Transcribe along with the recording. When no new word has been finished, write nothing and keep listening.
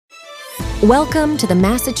Welcome to the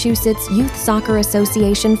Massachusetts Youth Soccer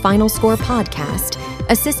Association Final Score podcast,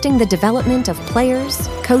 assisting the development of players,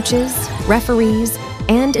 coaches, referees,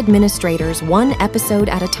 and administrators one episode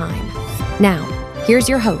at a time. Now, here's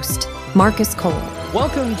your host, Marcus Cole.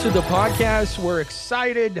 Welcome to the podcast. We're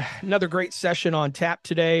excited. Another great session on tap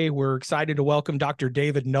today. We're excited to welcome Dr.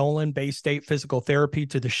 David Nolan, Bay State Physical Therapy,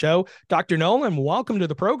 to the show. Dr. Nolan, welcome to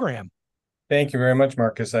the program. Thank you very much,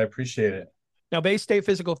 Marcus. I appreciate it. Now, Bay State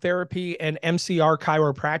Physical Therapy and MCR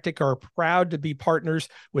Chiropractic are proud to be partners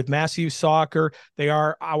with Mass Youth Soccer. They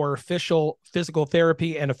are our official physical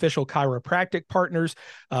therapy and official chiropractic partners.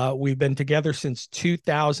 We've been together since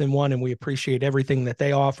 2001, and we appreciate everything that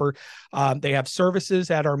they offer. They have services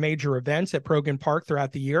at our major events at Progan Park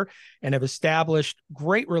throughout the year and have established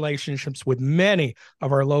great relationships with many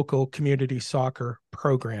of our local community soccer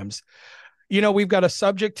programs. You know, we've got a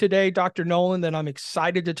subject today, Dr. Nolan, that I'm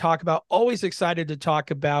excited to talk about, always excited to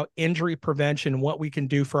talk about injury prevention and what we can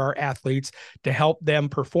do for our athletes to help them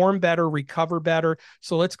perform better, recover better.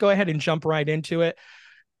 So let's go ahead and jump right into it.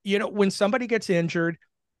 You know, when somebody gets injured,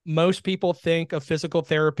 most people think of physical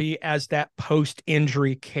therapy as that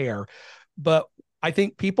post-injury care. But I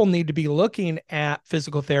think people need to be looking at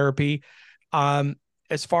physical therapy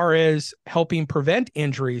as far as helping prevent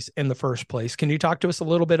injuries in the first place. Can you talk to us a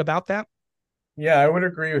little bit about that? Yeah, I would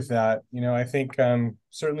agree with that. You know, I think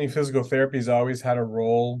certainly physical therapy has always had a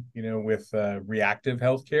role, with reactive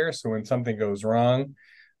healthcare. So when something goes wrong,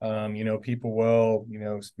 people will,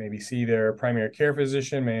 maybe see their primary care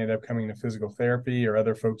physician, may end up coming to physical therapy or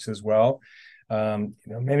other folks as well.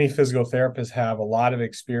 Many physical therapists have a lot of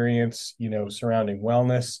experience, surrounding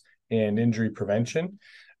wellness and injury prevention.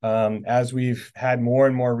 As we've had more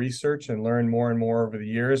and more research and learned more and more over the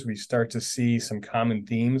years, we start to see some common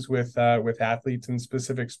themes with athletes in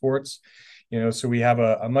specific sports. So we have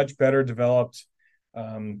a much better developed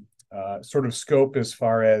sort of scope as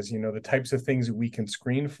far as, the types of things that we can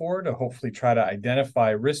screen for to hopefully try to identify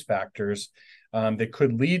risk factors that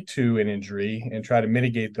could lead to an injury and try to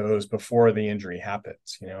mitigate those before the injury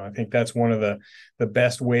happens. I think that's one of the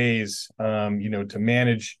best ways, to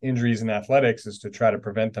manage injuries in athletics is to try to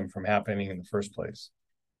prevent them from happening in the first place.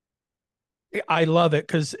 I love it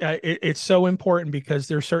because it's so important, because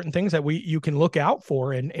there's certain things that you can look out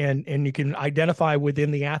for and you can identify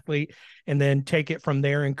within the athlete and then take it from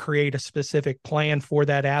there and create a specific plan for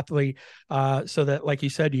that athlete so that, like you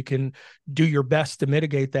said, you can do your best to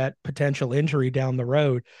mitigate that potential injury down the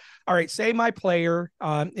road. All right, say my player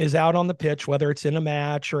is out on the pitch, whether it's in a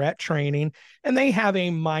match or at training, and they have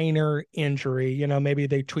a minor injury. Maybe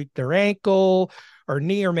they tweaked their ankle or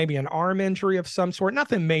knee, or maybe an arm injury of some sort,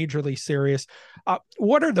 nothing majorly serious.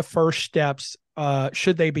 What are the first steps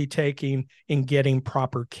should they be taking in getting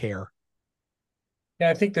proper care?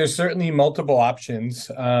 Yeah, I think there's certainly multiple options,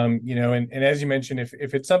 and as you mentioned,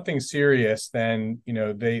 if it's something serious, then,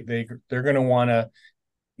 they're going to want to,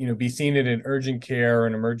 be seen at an urgent care or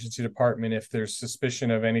an emergency department. If there's suspicion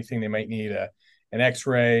of anything, they might need an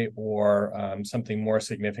x-ray or something more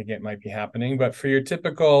significant might be happening. But for your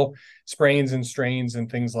typical sprains and strains and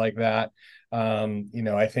things like that,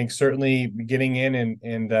 I think certainly getting in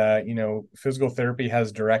and physical therapy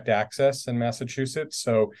has direct access in Massachusetts.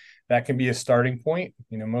 So that can be a starting point.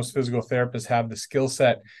 Most physical therapists have the skill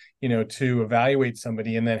set, to evaluate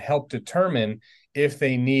somebody and then help determine if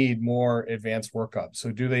they need more advanced workup.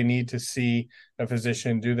 So do they need to see a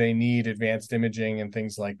physician? Do they need advanced imaging and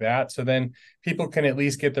things like that? So then people can at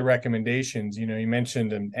least get the recommendations. You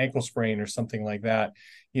mentioned an ankle sprain or something like that.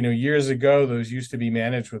 Years ago, those used to be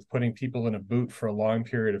managed with putting people in a boot for a long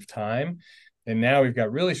period of time. And now we've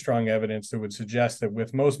got really strong evidence that would suggest that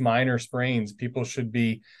with most minor sprains, people should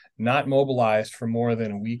be not mobilized for more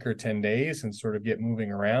than a week or 10 days and sort of get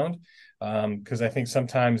moving around. Because I think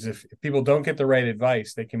sometimes if people don't get the right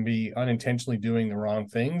advice, they can be unintentionally doing the wrong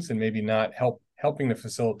things and maybe not helping to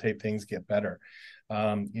facilitate things get better.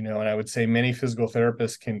 And I would say many physical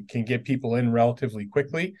therapists can get people in relatively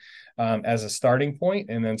quickly as a starting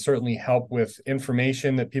point, and then certainly help with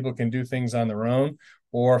information that people can do things on their own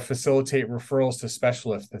or facilitate referrals to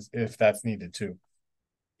specialists if that's needed too.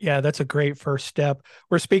 Yeah, that's a great first step.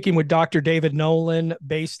 We're speaking with Dr. David Nolan,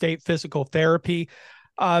 Bay State Physical Therapy.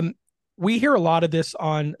 We hear a lot of this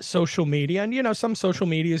on social media, and, some social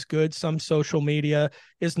media is good. Some social media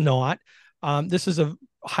is not. This is a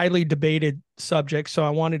highly debated subject, so I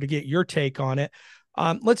wanted to get your take on it.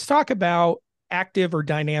 Let's talk about active or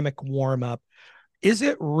dynamic warm-up. Is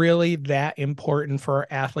it really that important for our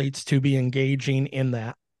athletes to be engaging in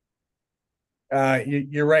that?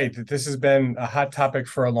 You're right that this has been a hot topic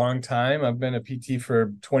for a long time. I've been a PT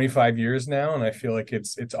for 25 years now, and I feel like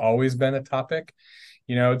it's always been a topic.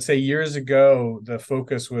 I would say years ago, the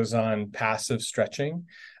focus was on passive stretching.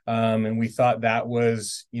 And we thought that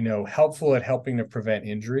was, helpful at helping to prevent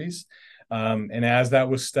injuries. And as that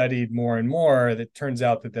was studied more and more, it turns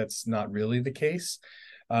out that that's not really the case.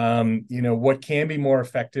 What can be more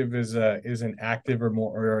effective is an active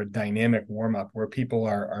or a dynamic warm up where people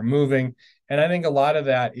are moving, and I think a lot of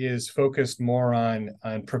that is focused more on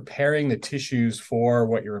preparing the tissues for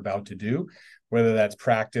what you're about to do, whether that's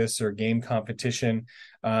practice or game competition.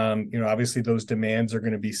 Obviously those demands are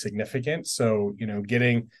going to be significant, so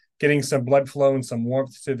getting some blood flow and some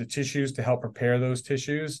warmth to the tissues to help prepare those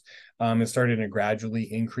tissues, and starting to gradually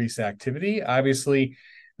increase activity. Obviously,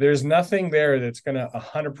 there's nothing there that's going to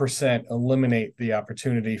 100% eliminate the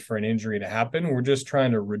opportunity for an injury to happen. We're just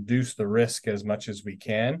trying to reduce the risk as much as we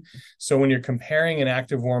can. So when you're comparing an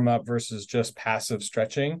active warm-up versus just passive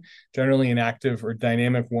stretching, generally an active or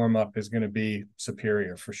dynamic warm-up is going to be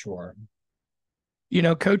superior for sure.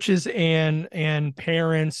 Coaches and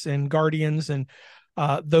parents and guardians and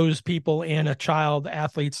those people in a child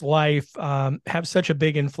athlete's life have such a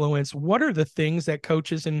big influence. What are the things that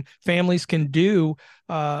coaches and families can do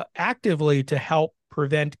actively to help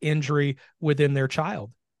prevent injury within their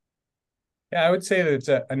child? Yeah, I would say that it's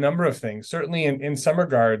a number of things. Certainly in some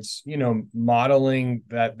regards, modeling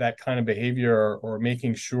that kind of behavior, or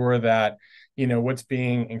making sure that, what's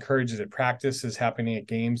being encouraged at practice is happening at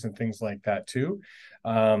games and things like that too.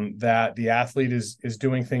 That the athlete is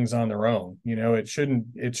doing things on their own. It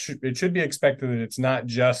should be expected that it's not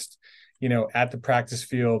just, at the practice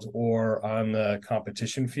field or on the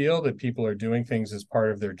competition field, that people are doing things as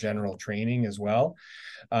part of their general training as well.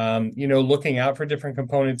 Looking out for different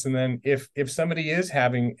components. And then if somebody is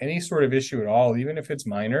having any sort of issue at all, even if it's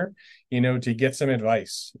minor, to get some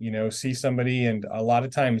advice, see somebody. And a lot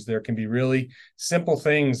of times there can be really simple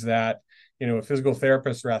things that, a physical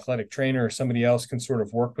therapist or athletic trainer or somebody else can sort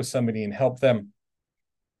of work with somebody and help them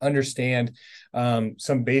understand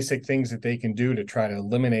some basic things that they can do to try to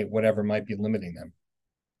eliminate whatever might be limiting them.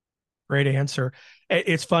 Great answer.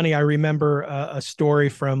 It's funny. I remember a story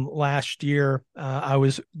from last year. I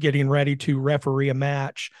was getting ready to referee a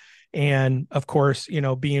match. And of course,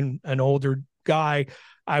 being an older guy,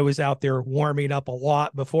 I was out there warming up a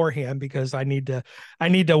lot beforehand because I need to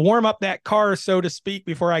warm up that car, so to speak,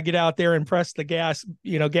 before I get out there and press the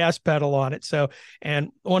gas pedal on it. So,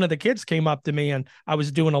 and one of the kids came up to me and I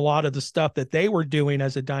was doing a lot of the stuff that they were doing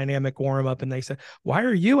as a dynamic warm up. And they said, "Why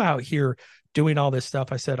are you out here doing all this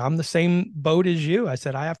stuff?" I said, "I'm the same boat as you." I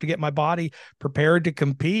said, "I have to get my body prepared to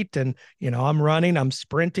compete. And, I'm running, I'm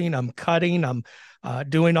sprinting, I'm cutting, I'm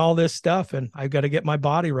doing all this stuff, and I've got to get my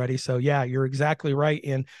body ready." So yeah, you're exactly right.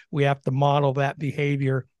 And we have to model that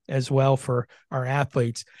behavior as well for our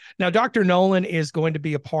athletes. Now, Dr. Nolan is going to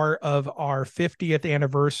be a part of our 50th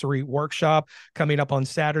anniversary workshop coming up on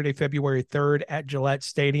Saturday, February 3rd at Gillette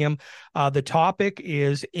Stadium. The topic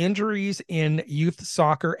is injuries in youth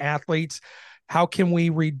soccer athletes. How can we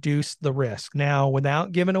reduce the risk? Now,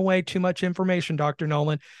 without giving away too much information, Dr.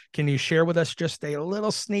 Nolan, can you share with us just a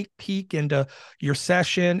little sneak peek into your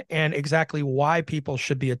session and exactly why people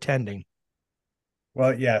should be attending?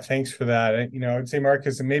 Well, yeah, thanks for that. I would say,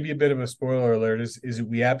 Marcus, and maybe a bit of a spoiler alert, is that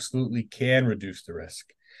we absolutely can reduce the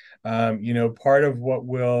risk. Part of what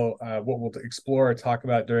we'll explore or talk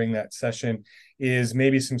about during that session is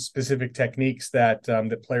maybe some specific techniques that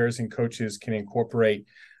players and coaches can incorporate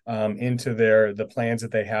into the plans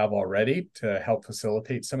that they have already to help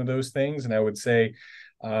facilitate some of those things. And I would say,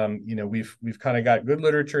 we've kind of got good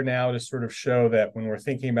literature now to sort of show that when we're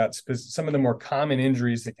thinking about some of the more common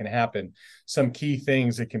injuries that can happen, some key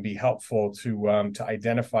things that can be helpful to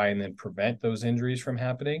identify and then prevent those injuries from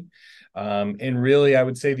happening. And really, I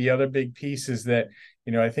would say the other big piece is that,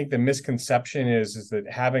 I think the misconception is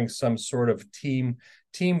that having some sort of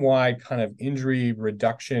team-wide kind of injury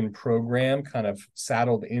reduction program kind of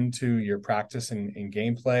saddled into your practice and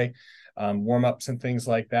gameplay, warm-ups and things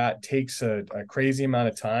like that takes a crazy amount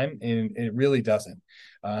of time, and it really doesn't.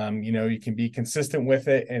 You can be consistent with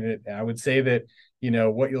it, and I would say that,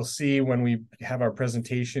 what you'll see when we have our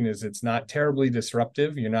presentation is it's not terribly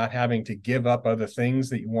disruptive. You're not having to give up other things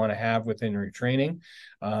that you want to have within your training,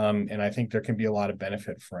 and I think there can be a lot of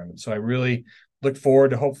benefit from it. So I really look forward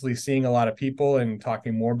to hopefully seeing a lot of people and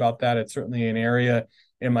talking more about that. It's certainly an area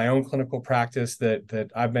in my own clinical practice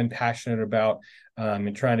that I've been passionate about,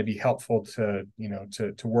 and trying to be helpful to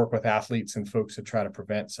work with athletes and folks to try to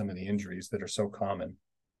prevent some of the injuries that are so common.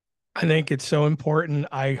 I think it's so important.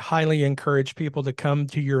 I highly encourage people to come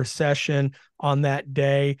to your session on that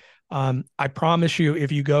day. I promise you,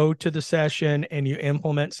 if you go to the session and you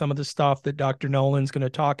implement some of the stuff that Dr. Nolan's going to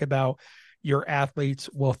talk about, your athletes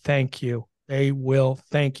will thank you. They will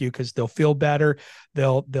thank you because they'll feel better.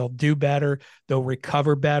 They'll do better. They'll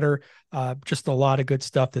recover better. Just a lot of good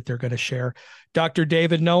stuff that they're going to share. Dr.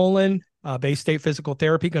 David Nolan, Bay State Physical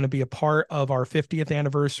Therapy, going to be a part of our 50th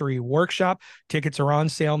anniversary workshop. Tickets are on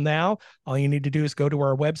sale now. All you need to do is go to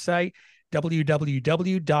our website,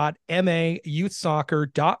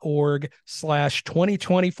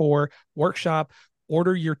 www.mayouthsoccer.org/2024 workshop.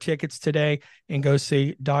 Order your tickets today and go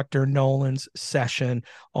see Dr. Nolan's session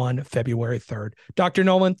on February 3rd. Dr.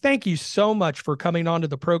 Nolan, thank you so much for coming on to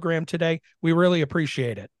the program today. We really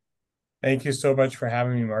appreciate it. Thank you so much for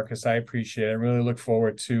having me, Marcus. I appreciate it. I really look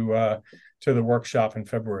forward to the workshop in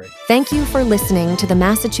February. Thank you for listening to the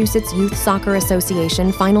Massachusetts Youth Soccer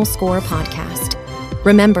Association Final Score podcast.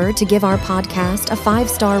 Remember to give our podcast a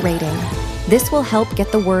 5-star rating. This will help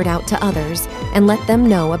get the word out to others and let them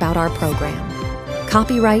know about our program.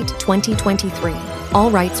 Copyright 2023. All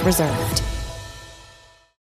rights reserved.